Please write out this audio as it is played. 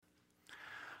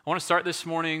I want to start this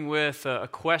morning with a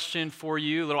question for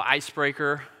you, a little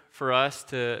icebreaker for us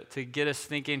to get us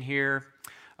thinking here.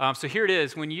 So here it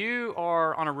is. When you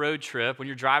are on a road trip, when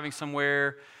you're driving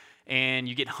somewhere and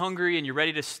you get hungry and you're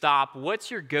ready to stop, what's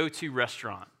your go-to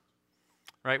restaurant?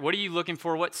 Right? What are you looking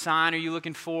for? What sign are you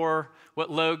looking for?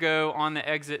 What logo on the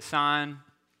exit sign?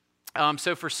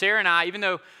 So for Sarah and I, even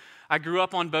though I grew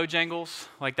up on Bojangles,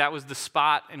 like that was the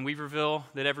spot in Weaverville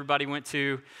that everybody went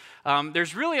to,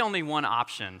 there's really only one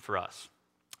option for us.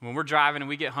 When we're driving and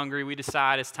we get hungry, we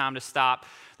decide it's time to stop.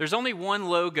 There's only one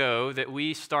logo that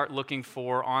we start looking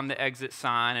for on the exit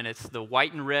sign, and it's the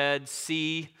white and red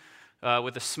C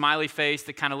with a smiley face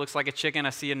that kind of looks like a chicken. I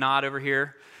see a nod over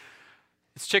here.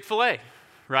 It's Chick-fil-A,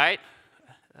 right?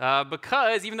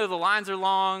 Because even though the lines are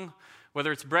long,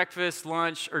 whether it's breakfast,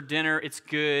 lunch, or dinner, it's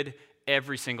good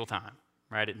every single time,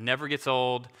 right? It never gets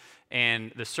old,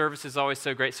 and the service is always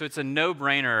so great. So it's a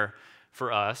no-brainer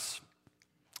for us,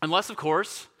 unless, of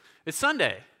course, it's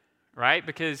Sunday, right?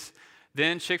 Because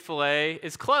then Chick-fil-A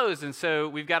is closed, and so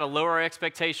we've got to lower our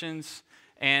expectations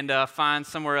and find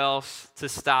somewhere else to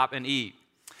stop and eat.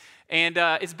 And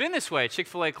it's been this way,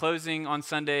 Chick-fil-A closing on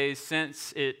Sundays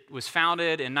since it was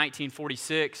founded in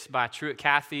 1946 by Truett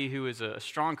Cathy, who was a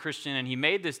strong Christian, and he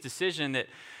made this decision that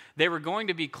they were going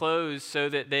to be closed so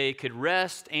that they could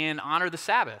rest and honor the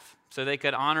Sabbath, so they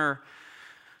could honor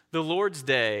the Lord's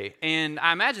Day. And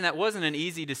I imagine that wasn't an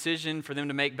easy decision for them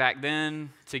to make back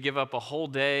then, to give up a whole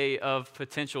day of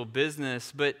potential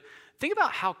business. But think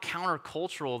about how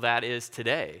countercultural that is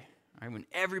today, right, when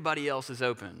everybody else is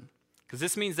open. Because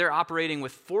this means they're operating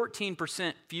with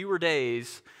 14% fewer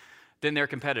days than their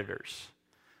competitors.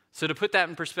 So to put that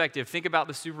in perspective, think about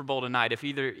the Super Bowl tonight. If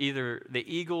either the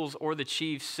Eagles or the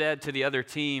Chiefs said to the other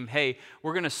team, hey,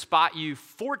 we're going to spot you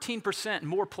 14%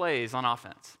 more plays on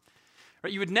offense.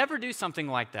 Right? You would never do something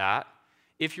like that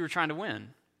if you were trying to win.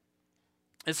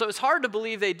 And so it's hard to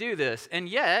believe they do this. And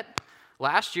yet,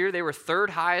 last year they were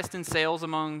third highest in sales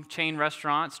among chain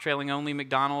restaurants, trailing only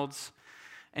McDonald's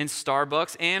and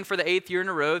Starbucks. And for the 8th year in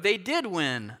a row, they did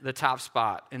win the top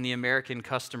spot in the American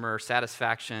Customer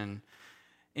Satisfaction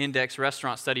Index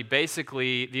restaurant study,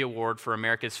 basically the award for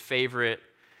America's favorite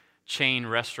chain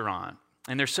restaurant.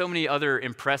 And there's so many other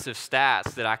impressive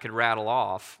stats that I could rattle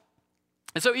off.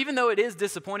 And so even though it is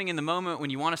disappointing in the moment when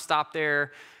you want to stop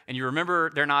there and you remember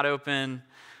they're not open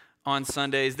on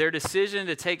Sundays, their decision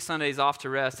to take Sundays off to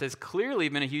rest has clearly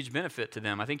been a huge benefit to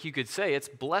them. I think you could say it's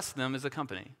blessed them as a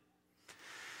company.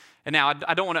 And now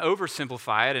I don't want to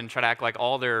oversimplify it and try to act like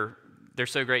all they're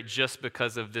so great just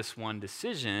because of this one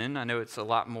decision. I know it's there's a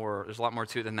lot more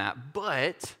to it than that,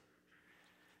 but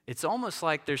it's almost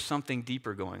like there's something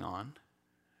deeper going on,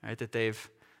 right, that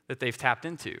they've tapped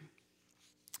into.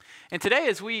 And today,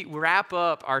 as we wrap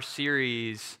up our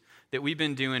series that we've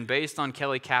been doing based on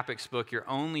Kelly Kapick's book, You're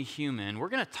Only Human, we're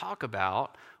going to talk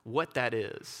about what that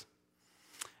is.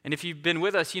 And if you've been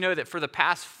with us, you know that for the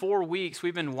past 4 weeks,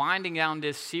 we've been winding down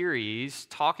this series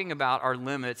talking about our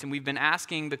limits, and we've been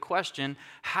asking the question,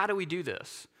 how do we do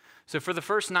this? So for the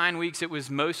first 9 weeks, it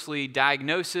was mostly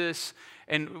diagnosis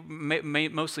and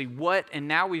mostly what, and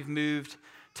now we've moved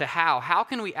to how. How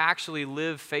can we actually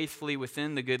live faithfully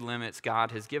within the good limits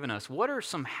God has given us? What are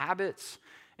some habits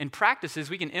and practices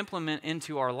we can implement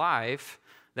into our life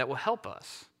that will help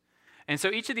us? And so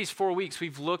each of these 4 weeks,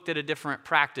 we've looked at a different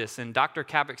practice. And Dr.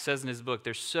 Kapick says in his book,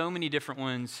 there's so many different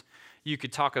ones you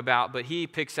could talk about, but he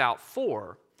picks out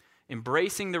 4.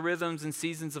 Embracing the rhythms and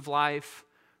seasons of life,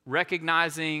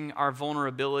 recognizing our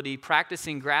vulnerability,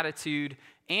 practicing gratitude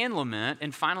and lament,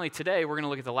 and finally today, we're going to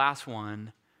look at the last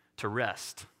one, to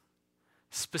rest.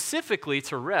 Specifically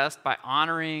to rest by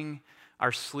honoring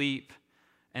our sleep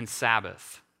and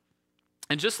Sabbath.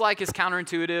 And just like it's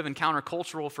counterintuitive and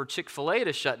countercultural for Chick-fil-A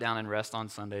to shut down and rest on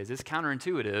Sundays, it's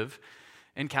counterintuitive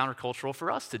and countercultural for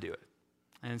us to do it.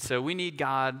 And so we need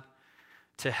God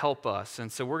to help us.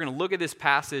 And so we're going to look at this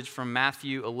passage from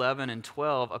Matthew 11 and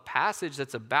 12, a passage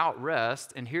that's about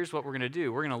rest. And here's what we're going to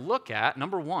do. We're going to look at,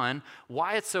 number 1,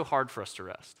 why it's so hard for us to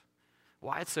rest.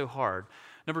 Why it's so hard.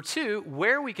 Number 2,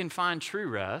 where we can find true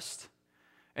rest.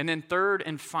 And then third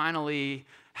and finally,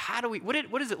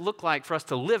 what does it look like for us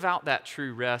to live out that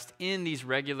true rest in these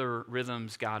regular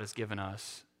rhythms God has given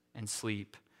us in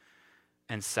sleep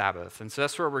and Sabbath? And so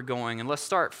that's where we're going. And let's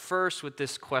start first with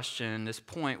this question, this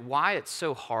point, why it's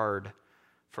so hard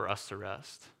for us to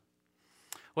rest.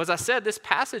 Well, as I said, this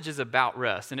passage is about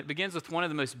rest, and it begins with one of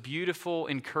the most beautiful,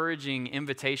 encouraging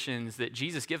invitations that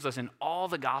Jesus gives us in all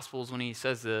the Gospels when he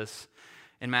says this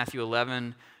in Matthew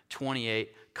 11:28.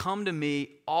 Come to me,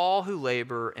 all who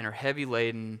labor and are heavy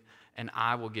laden, and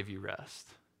I will give you rest.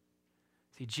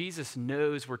 See, Jesus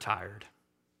knows we're tired.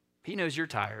 He knows you're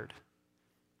tired.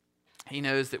 He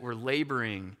knows that we're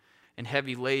laboring and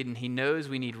heavy laden. He knows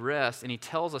we need rest, and he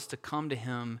tells us to come to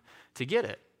him to get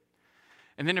it.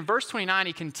 And then in verse 29,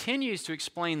 he continues to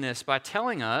explain this by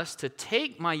telling us to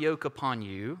take my yoke upon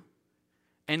you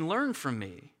and learn from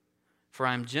me, for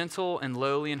I am gentle and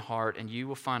lowly in heart, and you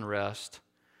will find rest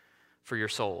for your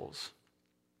souls.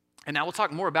 And now we'll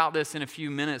talk more about this in a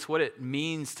few minutes, what it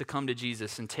means to come to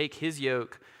Jesus and take his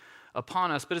yoke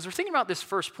upon us. But as we're thinking about this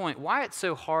first point, why it's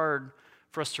so hard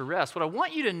for us to rest, what I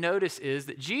want you to notice is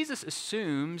that Jesus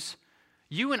assumes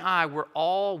you and I were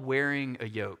all wearing a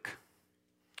yoke.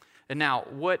 And now,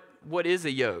 what is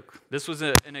a yoke? This was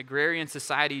an agrarian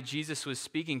society Jesus was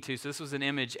speaking to, so this was an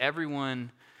image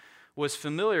everyone was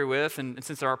familiar with. And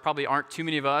since there probably aren't too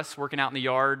many of us working out in the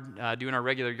yard, doing our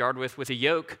regular yard with a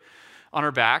yoke on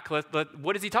our back,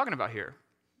 what is he talking about here?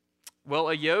 Well,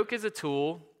 a yoke is a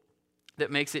tool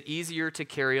that makes it easier to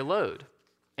carry a load.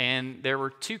 And there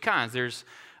were two kinds. There's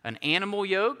an animal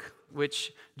yoke,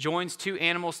 which joins two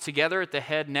animals together at the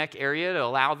head neck area to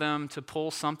allow them to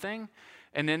pull something.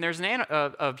 And then there's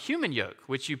a human yoke,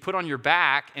 which you put on your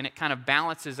back, and it kind of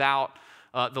balances out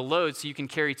the load so you can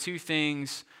carry two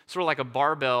things, sort of like a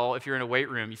barbell if you're in a weight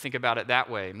room. You think about it that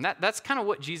way. And that's kind of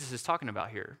what Jesus is talking about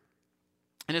here.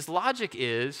 And his logic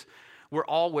is we're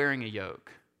all wearing a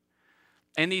yoke.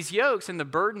 And these yokes and the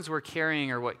burdens we're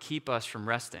carrying are what keep us from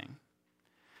resting.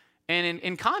 And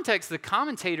in context, the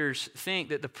commentators think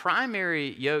that the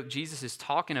primary yoke Jesus is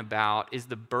talking about is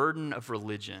the burden of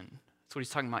religion. That's what he's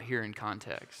talking about here in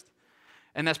context.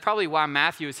 And that's probably why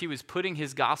Matthew, as he was putting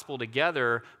his gospel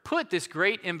together, put this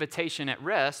great invitation at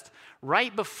rest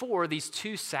right before these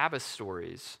two Sabbath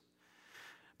stories.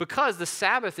 Because the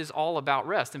Sabbath is all about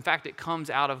rest. In fact, it comes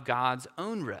out of God's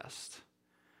own rest.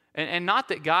 And not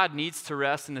that God needs to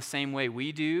rest in the same way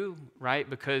we do, right?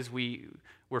 Because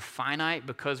we're finite,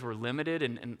 because we're limited,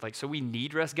 and so we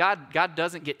need rest. God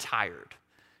doesn't get tired.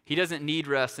 He doesn't need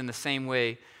rest in the same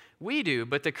way we do.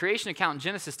 But the creation account in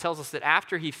Genesis tells us that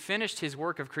after he finished his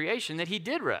work of creation, that he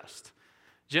did rest.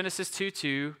 Genesis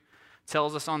 2:2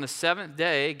 tells us on the seventh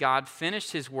day, God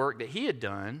finished his work that he had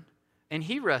done, and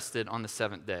he rested on the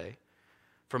seventh day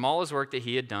from all his work that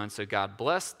he had done. So God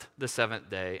blessed the seventh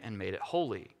day and made it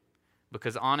holy,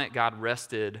 because on it God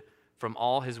rested from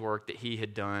all his work that he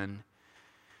had done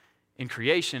in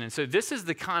creation. And so this is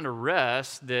the kind of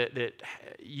rest that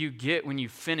you get when you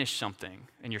finish something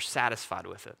and you're satisfied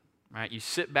with it, right? You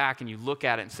sit back and you look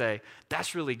at it and say,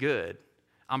 that's really good.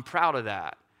 I'm proud of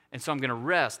that. And so I'm going to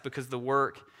rest because the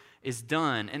work is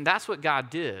done. And that's what God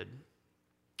did.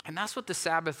 And that's what the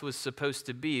Sabbath was supposed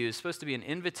to be. It was supposed to be an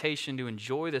invitation to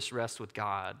enjoy this rest with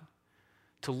God,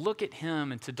 to look at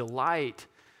him and to delight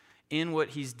in what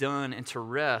he's done and to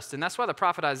rest. And that's why the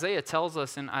prophet Isaiah tells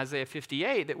us in Isaiah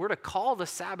 58 that we're to call the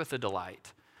Sabbath a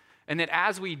delight. And that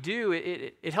as we do,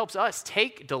 it helps us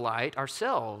take delight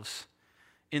ourselves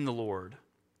in the Lord.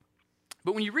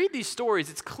 But when you read these stories,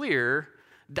 it's clear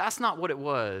that's not what it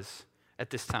was at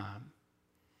this time.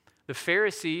 The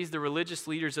Pharisees, the religious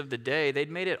leaders of the day, they'd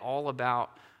made it all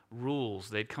about rules.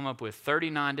 They'd come up with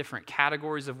 39 different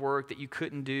categories of work that you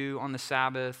couldn't do on the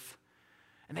Sabbath.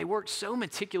 And they worked so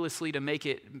meticulously to make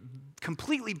it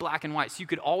completely black and white, so you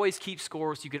could always keep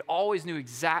score, so you could always know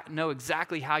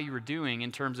exactly how you were doing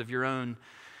in terms of your own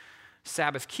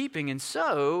Sabbath keeping. And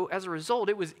so, as a result,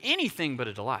 it was anything but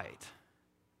a delight.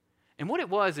 And what it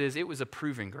was is it was a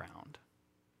proving ground.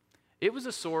 It was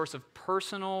a source of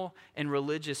personal and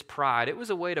religious pride. It was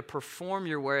a way to perform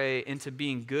your way into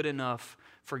being good enough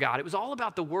for God. It was all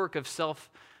about the work of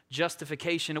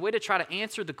self-justification, a way to try to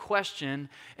answer the question,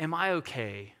 am I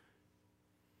okay?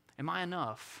 Am I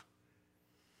enough?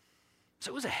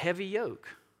 So it was a heavy yoke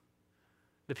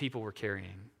the people were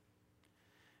carrying.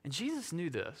 And Jesus knew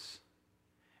this.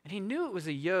 And he knew it was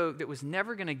a yoke that was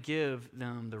never going to give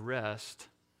them the rest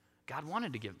God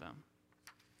wanted to give them.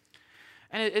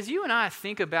 And as you and I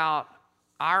think about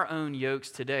our own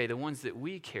yokes today, the ones that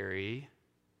we carry,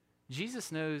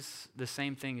 Jesus knows the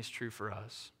same thing is true for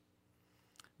us.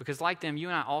 Because like them, you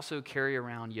and I also carry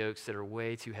around yokes that are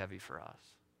way too heavy for us.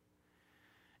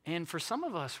 And for some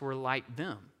of us, we're like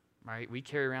them, right? We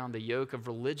carry around the yoke of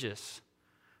religious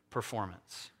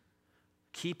performance,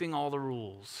 keeping all the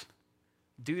rules,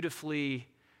 dutifully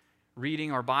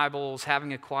reading our Bibles,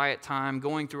 having a quiet time,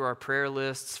 going through our prayer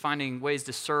lists, finding ways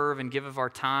to serve and give of our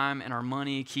time and our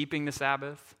money, keeping the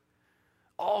Sabbath.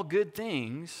 All good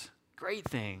things, great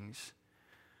things.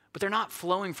 But they're not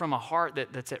flowing from a heart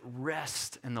that's at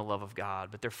rest in the love of God,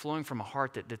 but they're flowing from a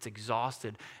heart that's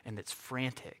exhausted and that's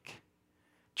frantic,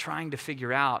 trying to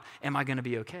figure out, am I going to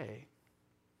be okay?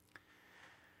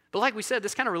 But like we said,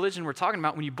 this kind of religion we're talking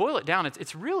about, when you boil it down,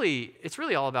 it's really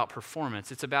all about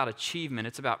performance. It's about achievement.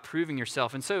 It's about proving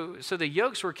yourself. And so the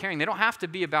yokes we're carrying, they don't have to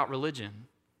be about religion.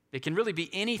 It can really be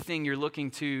anything you're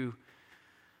looking to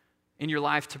in your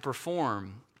life to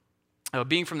perform.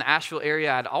 Being from the Asheville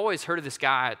area, I'd always heard of this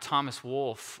guy, Thomas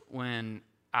Wolfe, when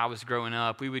I was growing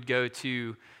up. We would go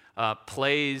to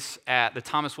plays at the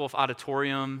Thomas Wolfe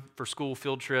Auditorium for school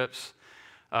field trips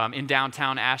in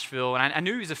downtown Asheville. And I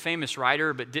knew he was a famous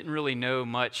writer, but didn't really know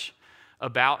much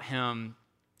about him.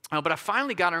 But I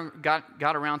finally got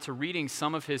around to reading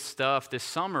some of his stuff this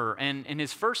summer. And in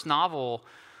his first novel,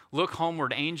 Look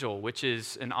Homeward, Angel, which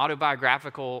is an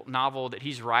autobiographical novel that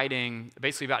he's writing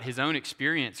basically about his own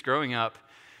experience growing up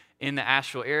in the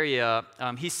Asheville area,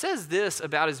 he says this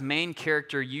about his main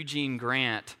character, Eugene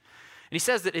Grant. And he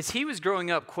says that as he was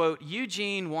growing up, quote,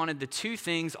 Eugene wanted the two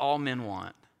things all men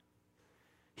want.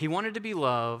 He wanted to be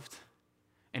loved,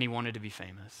 and he wanted to be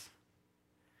famous.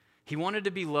 He wanted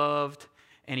to be loved,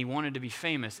 and he wanted to be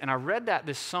famous. And I read that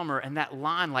this summer, and that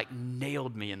line like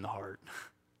nailed me in the heart.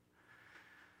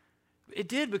 It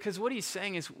did, because what he's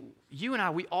saying is you and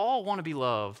I, we all want to be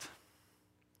loved.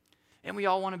 And we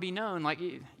all want to be known. Like,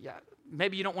 yeah,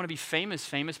 maybe you don't want to be famous,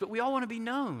 but we all want to be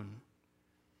known.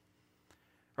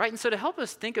 Right? And so to help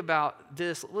us think about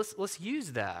this, let's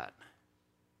use that.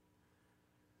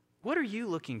 What are you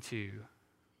looking to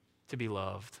be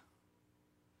loved?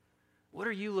 What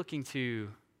are you looking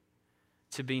to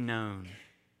be known?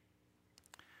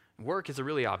 Work is a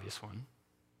really obvious one.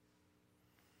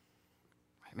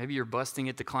 Maybe you're busting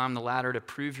it to climb the ladder to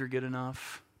prove you're good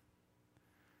enough,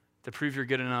 to prove you're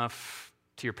good enough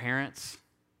to your parents,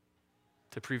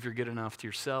 to prove you're good enough to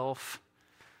yourself,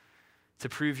 to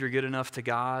prove you're good enough to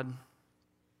God.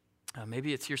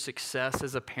 Maybe it's your success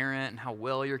as a parent and how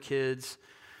well your kids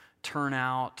turn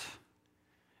out.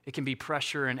 It can be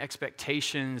pressure and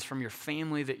expectations from your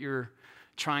family that you're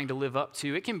trying to live up to.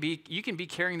 You can be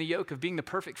carrying the yoke of being the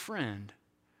perfect friend.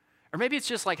 Or maybe it's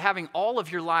just like having all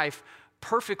of your life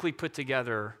perfectly put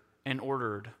together and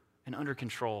ordered and under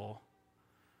control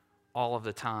all of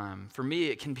the time. For me,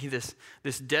 it can be this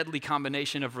deadly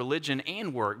combination of religion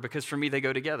and work, because for me, they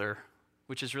go together,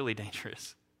 which is really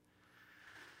dangerous.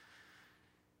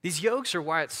 These yokes are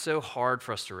why it's so hard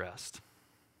for us to rest,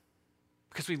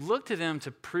 because we look to them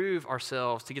to prove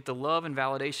ourselves, to get the love and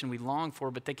validation we long for,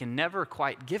 but they can never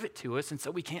quite give it to us, and so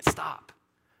we can't stop.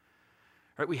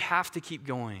 Right? We have to keep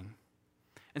going.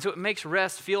 And so it makes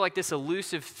rest feel like this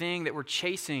elusive thing that we're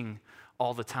chasing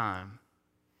all the time.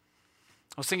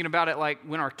 I was thinking about it like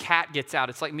when our cat gets out.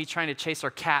 It's like me trying to chase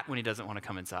our cat when he doesn't want to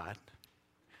come inside.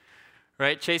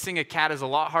 Right? Chasing a cat is a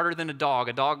lot harder than a dog.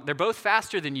 A dog, they're both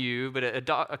faster than you, but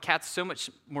a cat's so much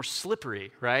more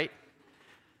slippery, right?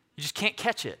 You just can't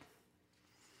catch it.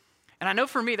 And I know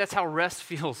for me, that's how rest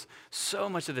feels so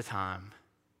much of the time.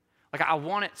 Like I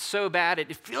want it so bad.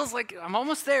 It feels like I'm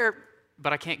almost there,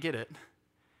 but I can't get it.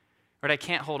 Right? I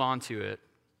can't hold on to it.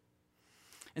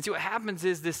 And so what happens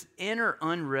is this inner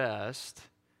unrest,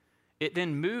 it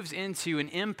then moves into and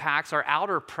impacts our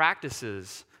outer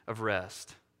practices of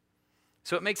rest.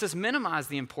 So it makes us minimize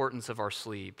the importance of our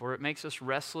sleep, or it makes us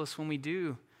restless when we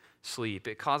do sleep.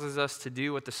 It causes us to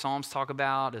do what the Psalms talk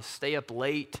about, to stay up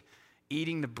late,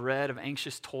 eating the bread of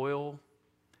anxious toil.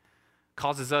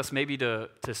 Causes us maybe to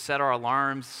set our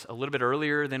alarms a little bit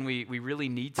earlier than we really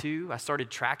need to. I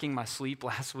started tracking my sleep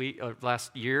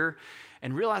last year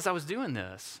and realized I was doing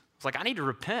this. It's like I need to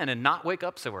repent and not wake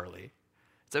up so early.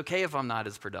 It's okay if I'm not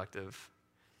as productive.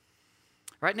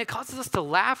 Right? And it causes us to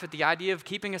laugh at the idea of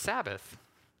keeping a Sabbath.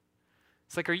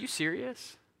 It's like, are you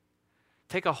serious?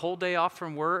 Take a whole day off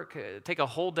from work, take a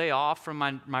whole day off from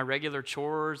my regular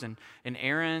chores and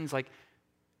errands. Like,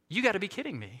 you got to be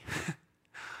kidding me.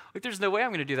 Like, there's no way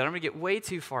I'm going to do that. I'm going to get way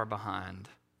too far behind.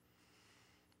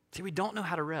 See, we don't know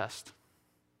how to rest.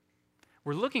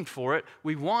 We're looking for it.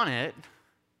 We want it.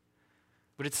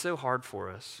 But it's so hard for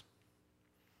us.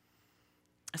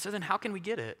 And so then how can we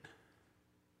get it?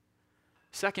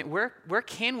 Second, where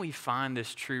can we find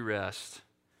this true rest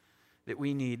that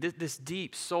we need? This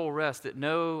deep soul rest that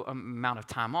no amount of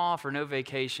time off or no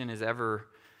vacation is ever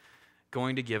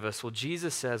going to give us. Well,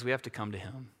 Jesus says we have to come to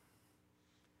him.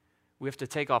 We have to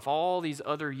take off all these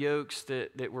other yokes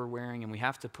that we're wearing, and we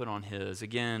have to put on his.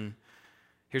 Again,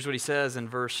 here's what he says in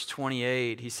verse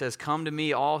 28. He says, "Come to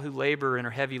me, all who labor and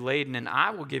are heavy laden, and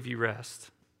I will give you rest.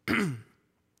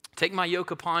 Take my yoke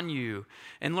upon you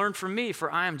and learn from me,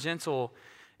 for I am gentle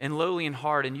and lowly in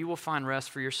heart, and you will find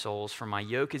rest for your souls, for my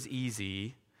yoke is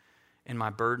easy and my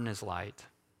burden is light."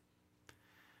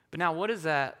 But now, what does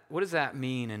that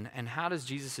mean, and how does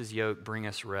Jesus' yoke bring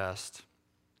us rest?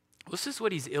 This is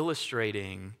what he's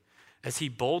illustrating as he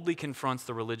boldly confronts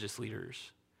the religious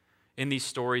leaders in these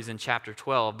stories in chapter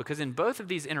 12. Because in both of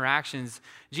these interactions,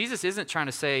 Jesus isn't trying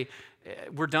to say,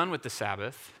 we're done with the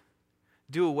Sabbath,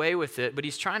 do away with it, but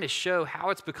he's trying to show how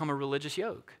it's become a religious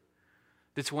yoke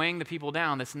that's weighing the people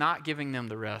down, that's not giving them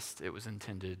the rest it was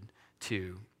intended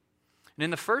to. And in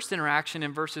the first interaction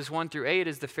in verses 1 through 8,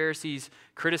 as the Pharisees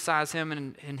criticize him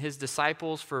and his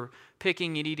disciples for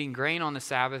picking and eating grain on the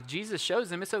Sabbath, Jesus shows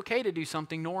them it's okay to do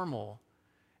something normal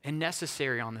and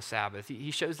necessary on the Sabbath. He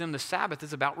shows them the Sabbath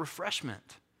is about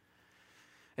refreshment.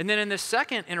 And then in the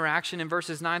second interaction in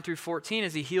verses 9 through 14,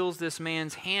 as he heals this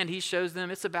man's hand, he shows them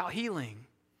it's about healing.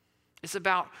 It's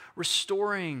about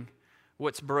restoring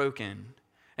what's broken.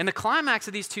 And the climax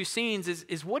of these two scenes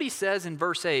is what he says in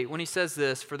verse 8 when he says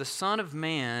this, "For the Son of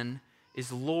Man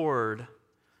is Lord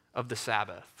of the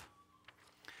Sabbath."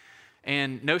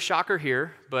 And no shocker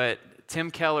here, but Tim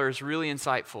Keller is really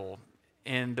insightful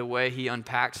in the way he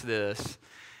unpacks this.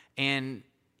 And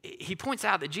he points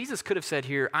out that Jesus could have said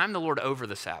here, "I'm the Lord over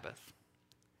the Sabbath."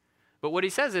 But what he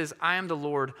says is, "I am the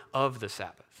Lord of the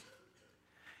Sabbath."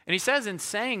 And he says in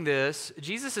saying this,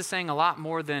 Jesus is saying a lot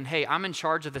more than, hey, I'm in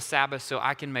charge of the Sabbath so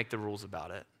I can make the rules about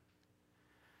it.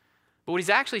 But what he's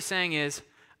actually saying is,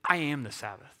 I am the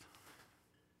Sabbath.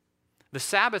 The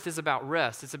Sabbath is about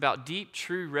rest. It's about deep,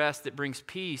 true rest that brings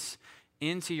peace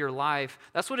into your life.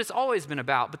 That's what it's always been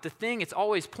about. But the thing it's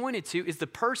always pointed to is the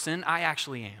person I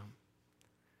actually am.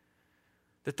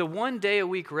 That the 1 day a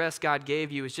week rest God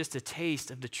gave you is just a taste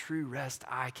of the true rest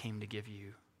I came to give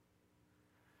you.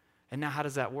 And now how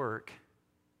does that work?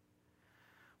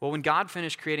 Well, when God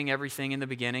finished creating everything in the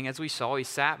beginning, as we saw, he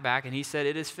sat back and he said,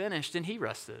 "It is finished," and he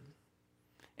rested.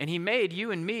 And he made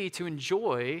you and me to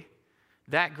enjoy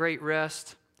that great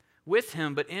rest with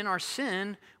him. But in our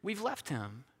sin, we've left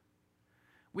him.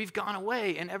 We've gone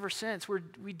away, and ever since,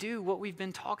 we do what we've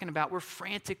been talking about. We're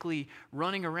frantically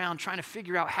running around trying to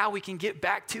figure out how we can get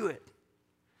back to it.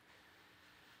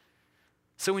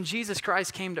 So when Jesus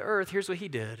Christ came to earth, here's what he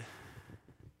did.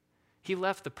 He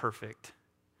left the perfect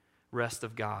rest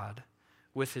of God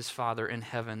with his Father in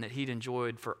heaven that he'd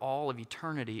enjoyed for all of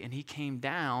eternity, and he came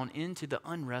down into the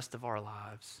unrest of our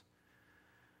lives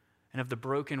and of the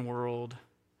broken world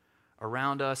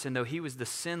around us. And though he was the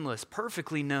sinless,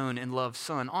 perfectly known and loved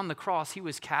Son, on the cross he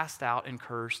was cast out and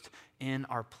cursed in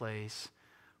our place.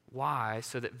 Why?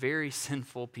 So that very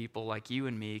sinful people like you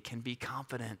and me can be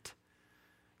confident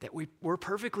that we're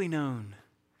perfectly known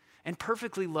and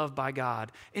perfectly loved by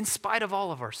God in spite of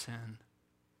all of our sin.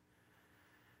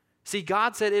 See,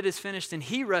 God said it is finished, and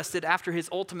he rested after his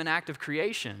ultimate act of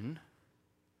creation.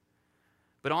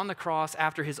 But on the cross,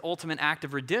 after his ultimate act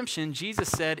of redemption, Jesus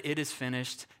said it is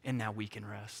finished, and now we can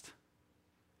rest.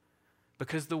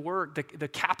 Because the work, the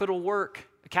capital work,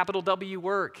 the capital W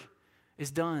work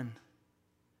is done.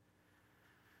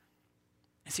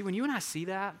 And see, when you and I see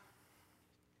that,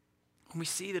 when we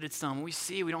see that it's done, when we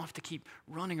see we don't have to keep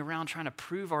running around trying to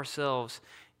prove ourselves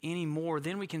anymore,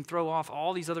 then we can throw off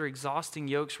all these other exhausting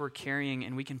yokes we're carrying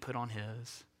and we can put on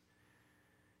his.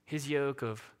 His yoke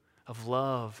of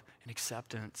love and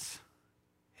acceptance.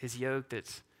 His yoke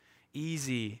that's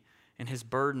easy and his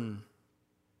burden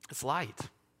that's light.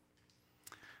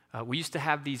 We used to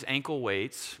have these ankle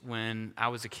weights when I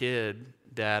was a kid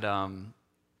that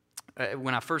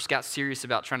when I first got serious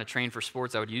about trying to train for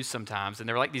sports, I would use sometimes. And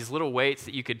they were like these little weights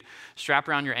that you could strap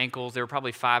around your ankles. They were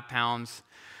probably 5 pounds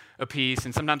a piece.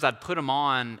 And sometimes I'd put them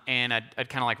on and I'd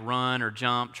kind of like run or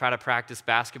jump, try to practice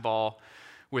basketball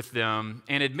with them.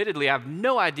 And admittedly, I have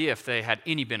no idea if they had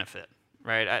any benefit,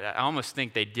 right? I almost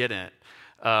think they didn't,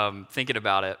 thinking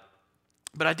about it.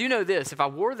 But I do know this, if I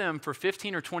wore them for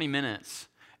 15 or 20 minutes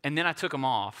and then I took them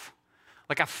off,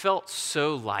 like I felt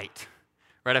so light.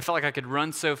 Right? I felt like I could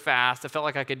run so fast. I felt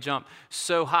like I could jump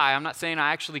so high. I'm not saying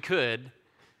I actually could,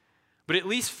 but it at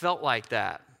least felt like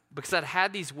that because I'd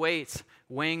had these weights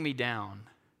weighing me down.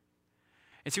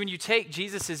 And so when you take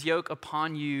Jesus' yoke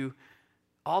upon you,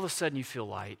 all of a sudden you feel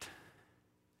light.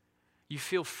 You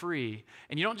feel free.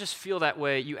 And you don't just feel that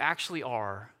way, you actually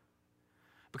are.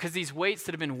 Because these weights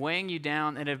that have been weighing you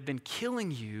down and have been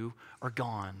killing you are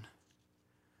gone.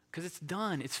 Because it's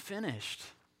done, it's finished.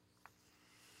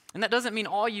 And that doesn't mean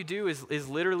all you do is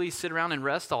literally sit around and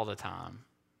rest all the time.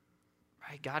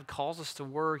 Right? God calls us to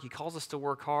work. He calls us to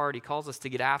work hard. He calls us to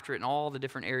get after it in all the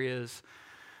different areas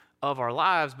of our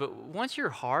lives. But once your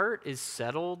heart is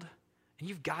settled and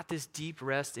you've got this deep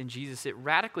rest in Jesus, it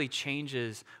radically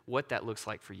changes what that looks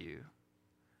like for you.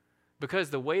 Because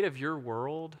the weight of your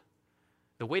world,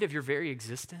 the weight of your very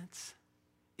existence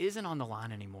isn't on the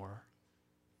line anymore.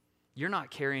 You're not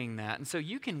carrying that. And so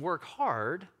you can work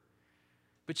hard,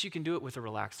 but you can do it with a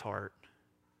relaxed heart.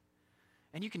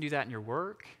 And you can do that in your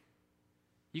work.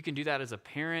 You can do that as a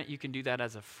parent. You can do that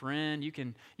as a friend. You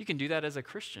can do that as a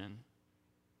Christian.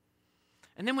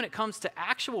 And then when it comes to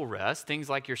actual rest, things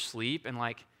like your sleep and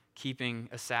like keeping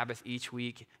a Sabbath each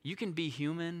week, you can be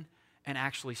human and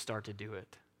actually start to do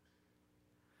it.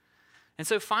 And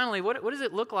so finally, what does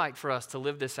it look like for us to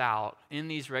live this out in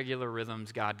these regular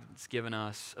rhythms God's given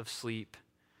us of sleep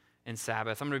and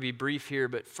Sabbath? I'm going to be brief here,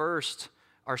 but first,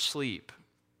 our sleep.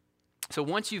 So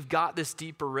once you've got this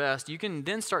deeper rest, you can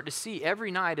then start to see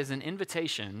every night as an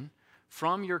invitation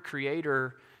from your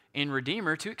Creator and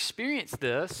Redeemer to experience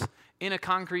this in a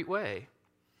concrete way.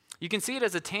 You can see it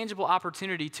as a tangible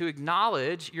opportunity to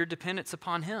acknowledge your dependence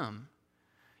upon Him,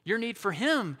 your need for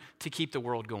Him to keep the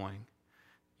world going,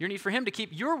 your need for Him to keep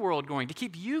your world going, to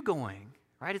keep you going,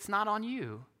 right? It's not on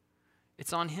you.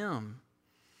 It's on Him.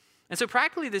 And so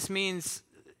practically this means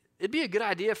it'd be a good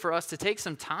idea for us to take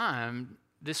some time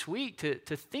this week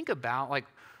to think about like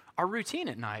our routine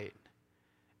at night.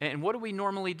 And what do we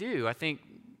normally do? I think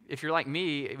if you're like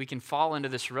me, we can fall into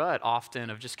this rut often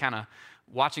of just kind of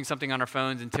watching something on our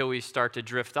phones until we start to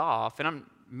drift off. And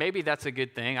maybe that's a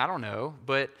good thing, I don't know,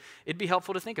 but it'd be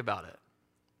helpful to think about it.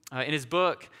 In his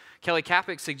book, Kelly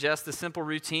Kapic suggests the simple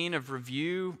routine of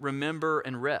review, remember,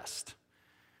 and rest.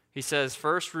 He says,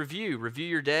 first, review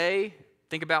your day,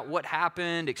 think about what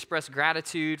happened, express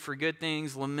gratitude for good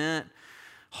things, lament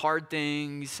hard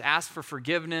things, ask for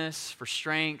forgiveness, for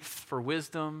strength, for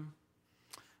wisdom.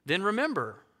 Then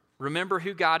remember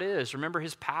who God is, remember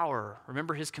His power,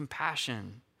 remember His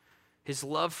compassion, His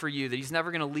love for you, that He's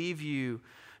never going to leave you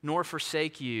nor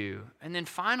forsake you. And then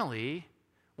finally,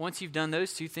 once you've done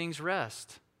those two things,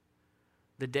 rest.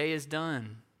 The day is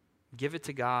done. Give it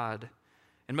to God.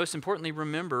 And most importantly,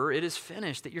 remember it is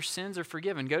finished, that your sins are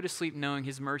forgiven. Go to sleep knowing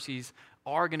His mercies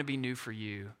are going to be new for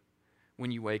you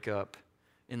when you wake up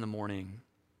in the morning.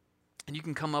 And you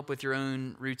can come up with your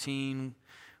own routine,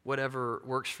 whatever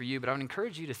works for you, but I would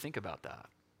encourage you to think about that.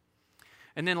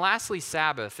 And then lastly,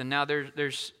 Sabbath. And now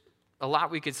there's a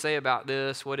lot we could say about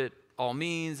this, what it all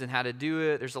means and how to do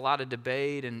it. There's a lot of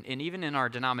debate, and even in our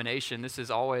denomination, this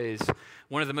is always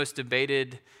one of the most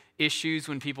debated issues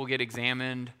when people get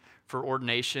examined for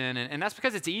ordination, and that's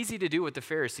because it's easy to do what the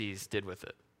Pharisees did with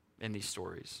it in these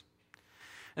stories.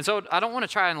 And so I don't want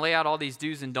to try and lay out all these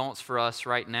do's and don'ts for us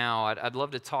right now. I'd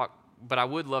love to talk, but I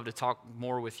would love to talk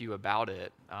more with you about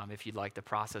it if you'd like to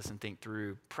process and think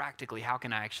through practically how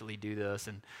can I actually do this.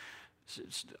 And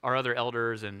our other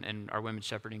elders and our women's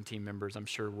shepherding team members, I'm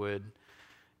sure, would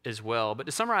as well. But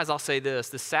to summarize, I'll say this.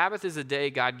 The Sabbath is a day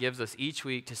God gives us each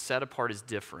week to set apart as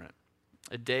different.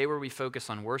 A day where we focus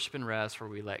on worship and rest, where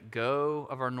we let go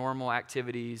of our normal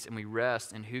activities and we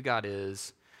rest in who God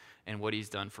is and what He's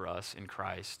done for us in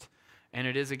Christ. And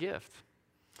it is a gift.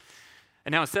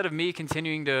 And now instead of me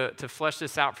continuing to flesh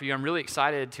this out for you, I'm really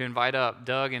excited to invite up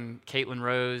Doug and Caitlin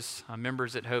Rose,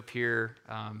 members at Hope here,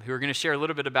 who are going to share a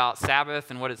little bit about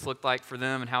Sabbath and what it's looked like for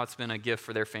them and how it's been a gift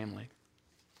for their family.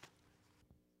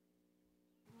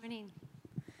 Good morning.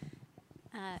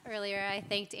 Earlier, I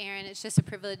thanked Aaron. It's just a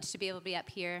privilege to be able to be up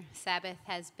here. Sabbath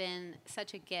has been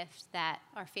such a gift that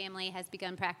our family has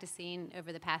begun practicing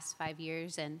over the past 5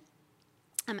 years, and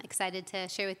I'm excited to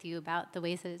share with you about the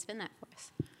ways that it's been that for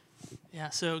us. Yeah,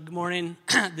 so good morning.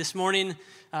 This morning,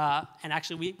 and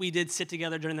actually we did sit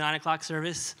together during the 9 o'clock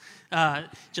service,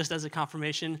 just as a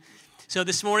confirmation. So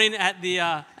this morning at the...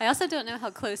 I also don't know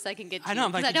how close I can get to you. I know,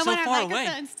 I'm like, I don't so want far our away.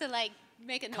 microphones to like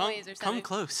make a noise or something. Come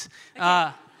close.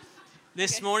 Okay.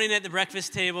 This morning at the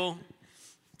breakfast table,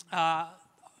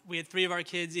 we had 3 of our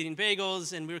kids eating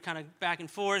bagels, and we were kind of back and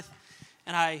forth.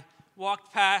 And I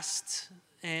walked past,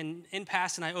 and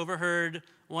I overheard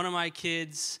one of my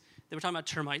kids, they were talking about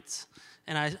termites.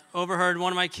 And I overheard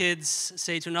one of my kids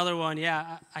say to another one,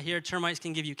 yeah, I hear termites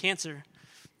can give you cancer.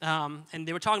 And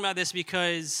they were talking about this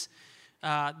because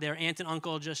their aunt and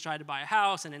uncle just tried to buy a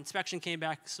house, and inspection came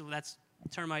back, so that's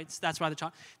termites. That's why they're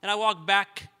talking. Then I walked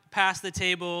back past the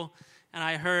table, and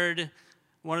I heard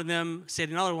one of them say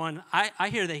to another one, I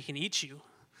hear they can eat you.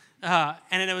 And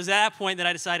then it was at that point that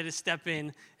I decided to step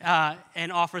in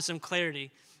and offer some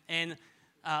clarity. And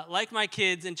like my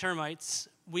kids and termites,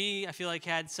 I feel like,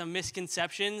 had some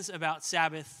misconceptions about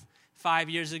Sabbath 5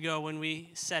 years ago when we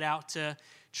set out to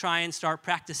try and start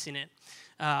practicing it.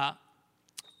 I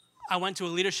went to a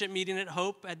leadership meeting at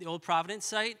Hope at the Old Providence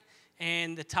site,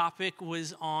 and the topic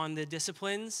was on the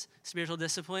disciplines, spiritual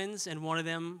disciplines, and one of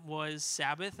them was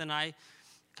Sabbath, and I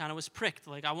kind of was pricked.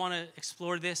 Like, I want to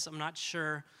explore this. I'm not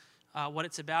sure what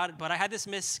it's about, but I had this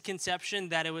misconception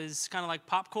that it was kind of like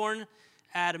popcorn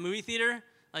at a movie theater.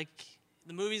 Like,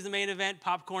 the movie's the main event,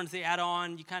 popcorn's the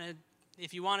add-on. You kind of,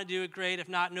 If you want to do it, great. If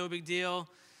not, no big deal.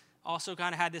 Also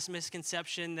kind of had this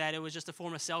misconception that it was just a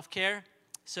form of self-care.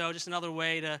 So just another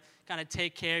way to kind of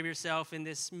take care of yourself in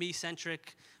this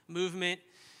me-centric movement.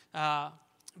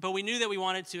 But we knew that we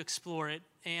wanted to explore it.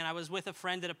 And I was with a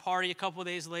friend at a party a couple of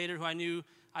days later who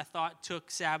I thought took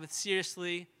Sabbath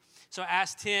seriously. So I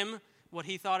asked him what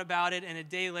he thought about it. And a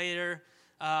day later,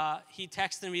 he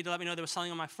texted me to let me know there was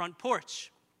something on my front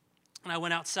porch. And I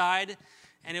went outside,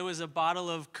 and it was a bottle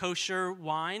of kosher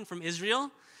wine from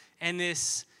Israel and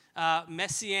this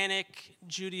Messianic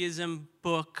Judaism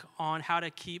book on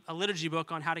a liturgy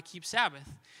book on how to keep Sabbath.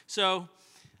 So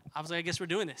I was like, I guess we're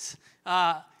doing this.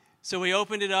 So we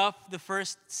opened it up, the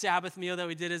first Sabbath meal that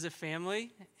we did as a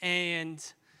family, and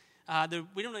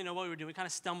we didn't really know what we were doing. We kind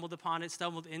of stumbled upon it,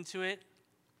 stumbled into it,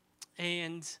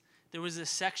 and there was a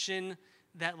section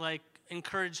that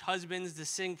encouraged husbands to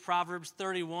sing Proverbs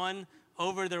 31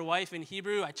 over their wife in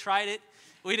Hebrew. I tried it.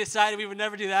 We decided we would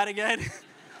never do that again.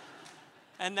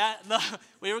 And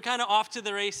we were kind of off to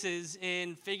the races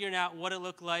in figuring out what it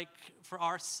looked like for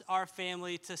our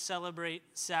family to celebrate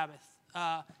Sabbath.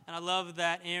 And I love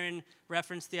that Aaron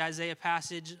referenced the Isaiah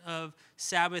passage of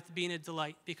Sabbath being a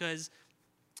delight, because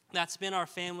that's been our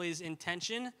family's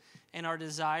intention and our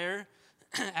desire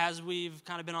as we've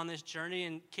kind of been on this journey.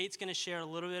 And Kate's going to share a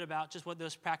little bit about just what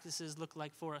those practices look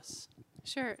like for us.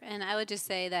 Sure, and I would just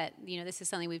say that, this is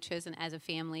something we've chosen as a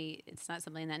family. It's not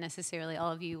something that necessarily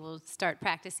all of you will start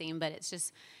practicing, but it's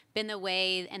just been the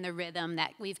way and the rhythm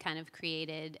that we've kind of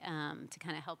created to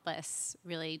kind of help us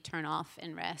really turn off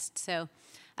and rest. So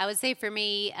I would say for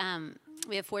me,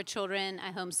 we have 4 children.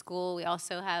 I homeschool. We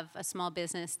also have a small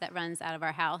business that runs out of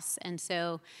our house. And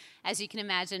so, as you can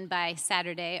imagine, by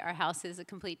Saturday, our house is a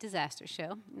complete disaster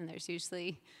show. And there's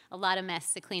usually a lot of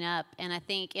mess to clean up. And I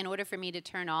think in order for me to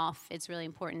turn off, it's really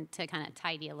important to kind of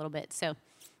tidy a little bit. So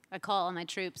I call all my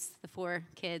troops, the 4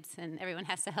 kids, and everyone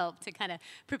has to help to kind of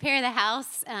prepare the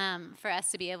house for us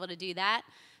to be able to do that.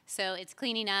 So it's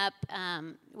cleaning up.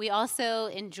 We also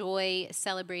enjoy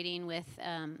celebrating with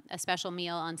a special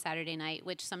meal on Saturday night,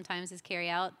 which sometimes is carry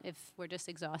out if we're just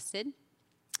exhausted.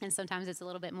 And sometimes it's a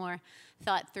little bit more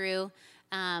thought through.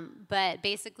 But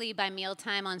basically by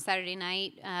mealtime on Saturday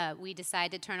night, we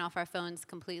decide to turn off our phones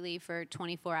completely for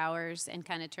 24 hours and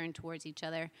kind of turn towards each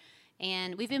other.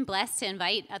 And we've been blessed to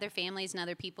invite other families and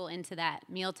other people into that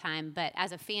mealtime. But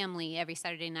as a family, every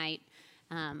Saturday night,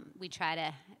 we try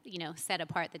to, set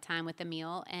apart the time with the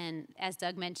meal. And as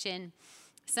Doug mentioned,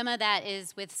 some of that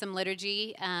is with some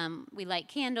liturgy. We light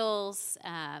candles.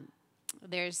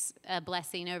 There's a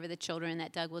blessing over the children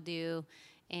that Doug will do.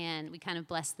 And we kind of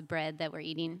bless the bread that we're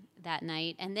eating that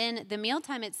night. And then the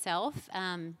mealtime itself,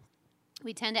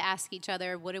 we tend to ask each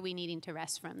other, what are we needing to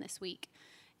rest from this week?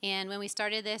 And when we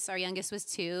started this, our youngest was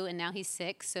 2, and now he's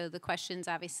 6. So the questions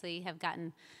obviously have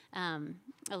gotten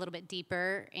a little bit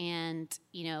deeper, and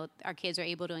our kids are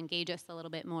able to engage us a little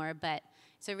bit more. But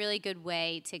it's a really good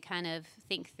way to kind of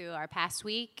think through our past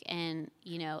week and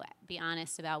be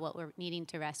honest about what we're needing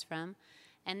to rest from.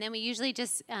 And then we usually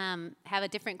just have a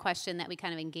different question that we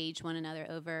kind of engage one another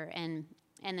over, and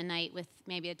the night with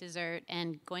maybe a dessert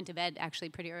and going to bed actually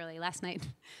pretty early. Last night,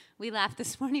 we laughed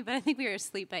this morning, but I think we were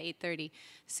asleep by 8:30.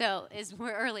 So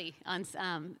we're early on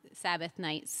Sabbath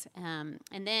nights. And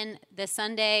then the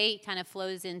Sunday kind of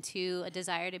flows into a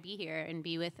desire to be here and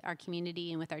be with our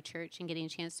community and with our church and getting a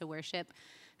chance to worship.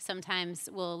 Sometimes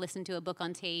we'll listen to a book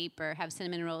on tape or have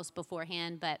cinnamon rolls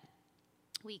beforehand, but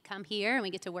we come here and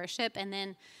we get to worship. And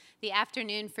then the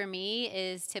afternoon for me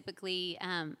is typically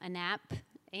a nap,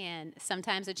 and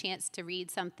sometimes a chance to read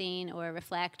something or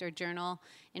reflect or journal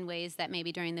in ways that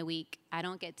maybe during the week I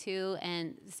don't get to.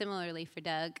 And similarly for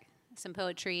Doug, some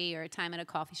poetry or time at a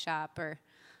coffee shop or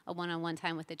a one-on-one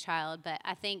time with the child. But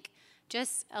I think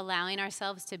just allowing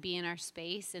ourselves to be in our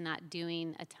space and not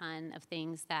doing a ton of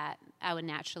things that I would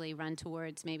naturally run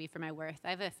towards maybe for my worth. I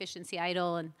have an efficiency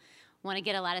idol and want to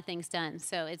get a lot of things done.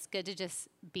 So it's good to just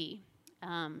be.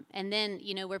 And then,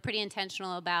 we're pretty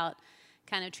intentional about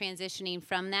kind of transitioning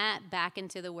from that back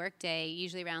into the workday,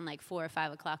 usually around 4 or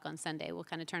 5 o'clock on Sunday. We'll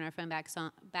kind of turn our phone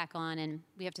back on, and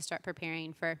we have to start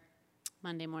preparing for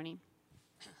Monday morning.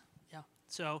 Yeah.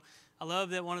 So I love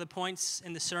that one of the points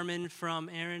in the sermon from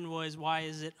Aaron was, why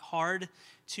is it hard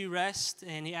to rest?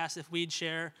 And he asked if we'd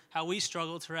share how we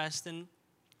struggle to rest. And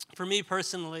for me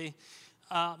personally,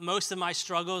 most of my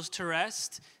struggles to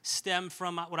rest stem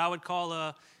from what I would call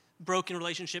a broken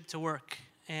relationship to work.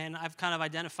 And I've kind of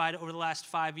identified over the last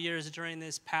 5 years during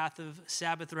this path of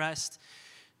Sabbath rest,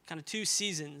 kind of 2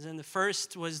 seasons. And the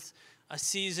first was a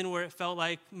season where it felt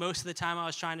like most of the time I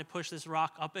was trying to push this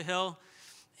rock up a hill,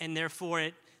 and therefore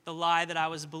it the lie that I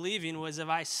was believing was if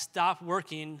I stop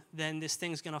working, then this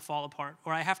thing's going to fall apart,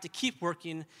 or I have to keep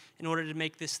working in order to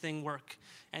make this thing work.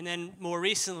 And then more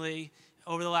recently,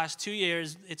 over the last 2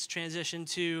 years, it's transitioned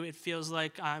to it feels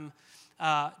like I'm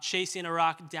chasing a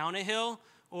rock down a hill,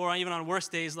 or even on worse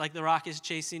days, like the rock is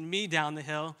chasing me down the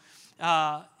hill.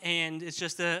 And it's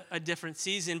just a different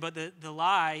season, but the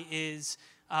lie is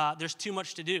there's too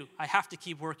much to do. I have to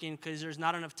keep working because there's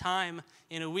not enough time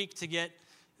in a week to get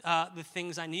the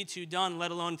things I need to done,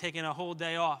 let alone taking a whole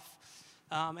day off.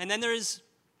 And then there's,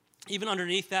 even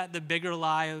underneath that, the bigger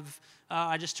lie of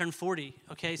I just turned 40.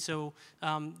 Okay, so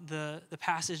the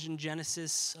passage in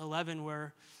Genesis 11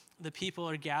 where the people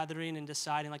are gathering and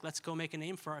deciding, like, let's go make a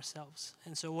name for ourselves.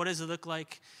 And so what does it look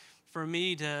like for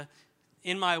me to,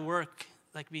 in my work,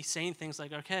 like be saying things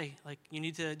like, okay, like you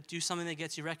need to do something that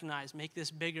gets you recognized, make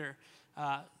this bigger,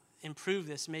 improve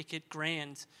this, make it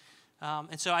grand.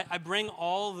 And so I bring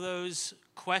all of those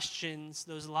questions,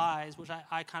 those lies, which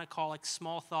I kind of call like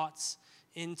small thoughts,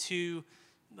 into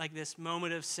like this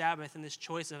moment of Sabbath and this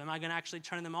choice of, am I going to actually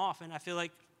turn them off? And I feel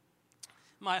like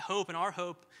my hope and our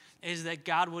hope is that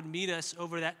God would meet us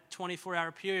over that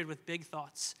 24-hour period with big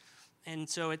thoughts. And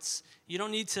so you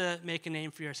don't need to make a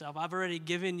name for yourself. I've already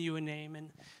given you a name. And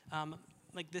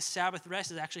like this Sabbath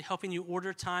rest is actually helping you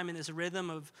order time in this rhythm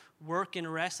of work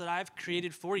and rest that I've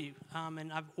created for you.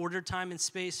 And I've ordered time and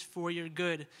space for your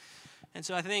good. And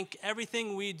so I think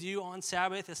everything we do on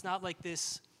Sabbath, it's not like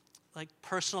this like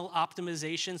personal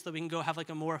optimization so that we can go have like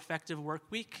a more effective work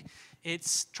week.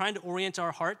 It's trying to orient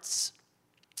our hearts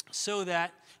so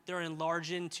that they're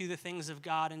enlarged into the things of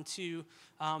God and to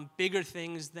bigger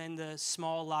things than the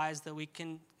small lies that we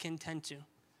can tend to. Do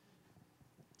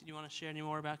you want to share any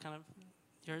more about kind of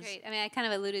yours? Great. I mean, I kind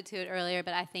of alluded to it earlier,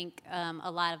 but I think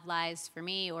a lot of lies for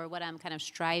me, or what I'm kind of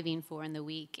striving for in the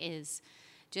week, is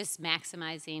just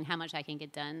maximizing how much I can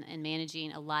get done and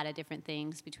managing a lot of different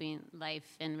things between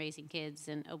life and raising kids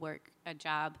and a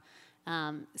job.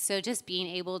 So just being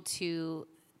able to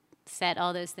set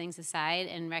all those things aside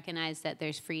and recognize that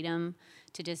there's freedom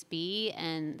to just be,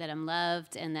 and that I'm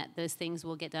loved, and that those things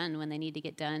will get done when they need to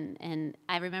get done. And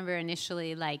I remember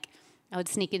initially, like, I would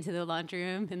sneak into the laundry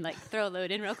room and like throw a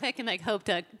load in real quick and like hope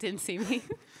Doug didn't see me.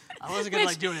 I wasn't gonna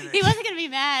like do anything. He wasn't gonna be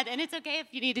mad, and it's okay if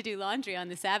you need to do laundry on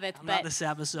the Sabbath. I'm not the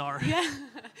Sabbath czar. Yeah,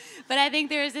 but I think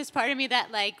there was this part of me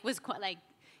that like was like,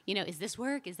 is this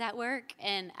work? Is that work?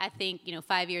 And I think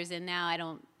 5 years in now, I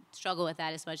don't struggle with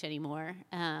that as much anymore.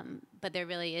 But there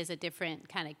really is a different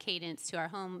kind of cadence to our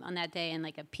home on that day, and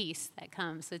like a peace that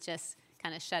comes with just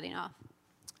kind of shutting off.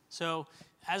 So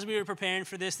as we were preparing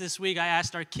for this week, I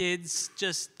asked our kids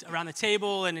just around the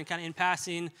table and kind of in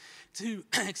passing to,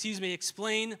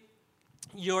 explain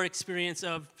your experience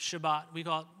of Shabbat. We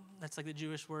call it, that's like the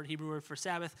Jewish word, Hebrew word for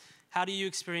Sabbath. How do you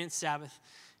experience Sabbath?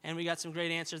 And we got some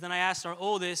great answers. Then I asked our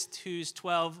oldest, who's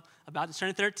 12, about to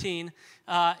turn 13,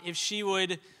 if she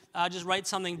would just write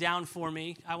something down for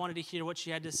me. I wanted to hear what she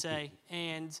had to say.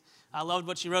 And I loved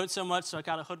what she wrote so much, so I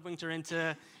kind of hoodwinked her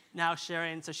into now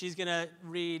sharing. So she's going to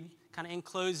read, kind of in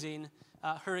closing,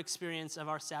 her experience of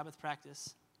our Sabbath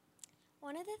practice.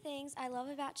 One of the things I love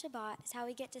about Shabbat is how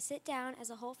we get to sit down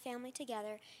as a whole family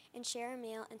together and share a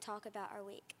meal and talk about our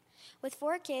week. With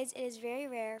 4 kids, it is very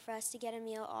rare for us to get a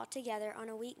meal all together on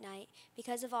a weeknight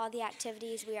because of all the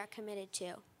activities we are committed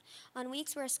to. On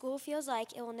weeks where school feels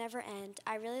like it will never end,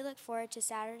 I really look forward to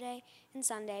Saturday and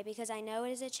Sunday because I know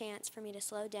it is a chance for me to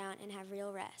slow down and have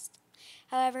real rest.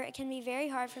 However, it can be very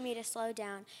hard for me to slow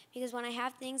down because when I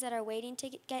have things that are waiting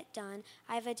to get done,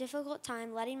 I have a difficult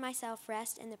time letting myself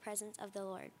rest in the presence of the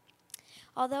Lord.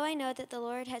 Although I know that the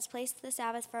Lord has placed the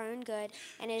Sabbath for our own good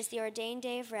and it is the ordained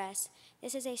day of rest,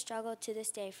 this is a struggle to this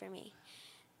day for me.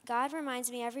 God reminds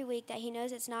me every week that He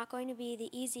knows it's not going to be the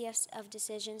easiest of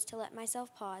decisions to let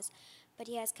myself pause, but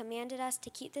He has commanded us to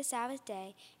keep the Sabbath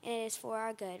day, and it is for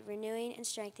our good, renewing and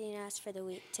strengthening us for the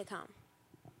week to come.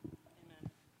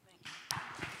 Amen.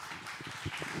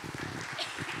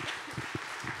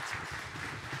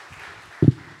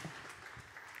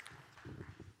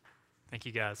 Thank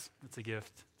you, guys. It's a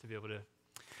gift to be able to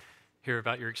hear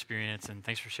about your experience, and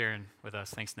thanks for sharing with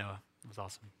us. Thanks, Noah. It was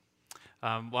awesome.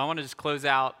 Well, I want to just close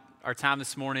out our time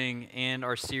this morning and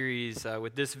our series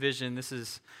with this vision. This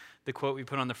is the quote we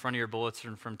put on the front of your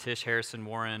bulletin from Tish Harrison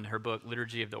Warren, her book,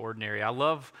 Liturgy of the Ordinary. I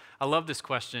love this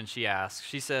question she asks.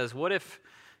 She says, what if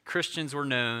Christians were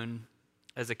known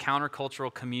as a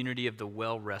countercultural community of the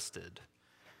well-rested,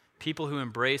 people who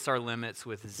embrace our limits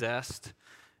with zest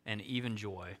and even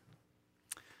joy?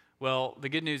 Well, the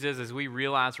good news is we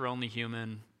realize we're only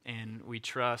human and we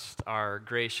trust our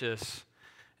gracious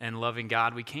and loving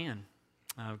God, we can.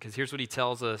 Because here's what He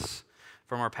tells us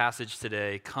from our passage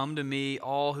today. Come to me,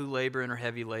 all who labor and are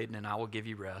heavy laden, and I will give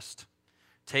you rest.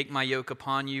 Take my yoke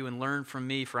upon you and learn from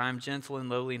me, for I am gentle and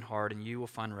lowly in heart, and you will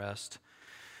find rest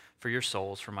for your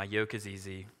souls, for my yoke is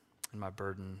easy and my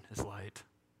burden is light.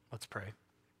 Let's pray.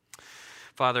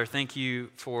 Father, thank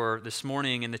you for this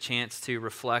morning and the chance to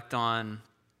reflect on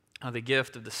the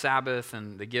gift of the Sabbath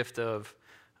and the gift of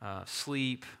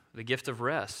sleep, the gift of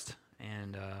rest.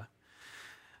 And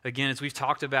again, as we've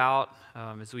talked about,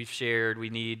 as we've shared, we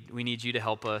need you to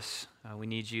help us. We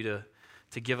need you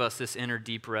to give us this inner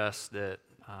deep rest that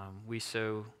we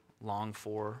so long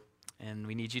for. And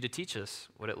we need you to teach us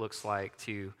what it looks like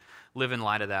to live in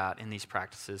light of that in these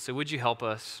practices. So would you help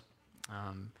us?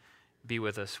 Be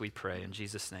with us, we pray. In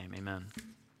Jesus' name, amen.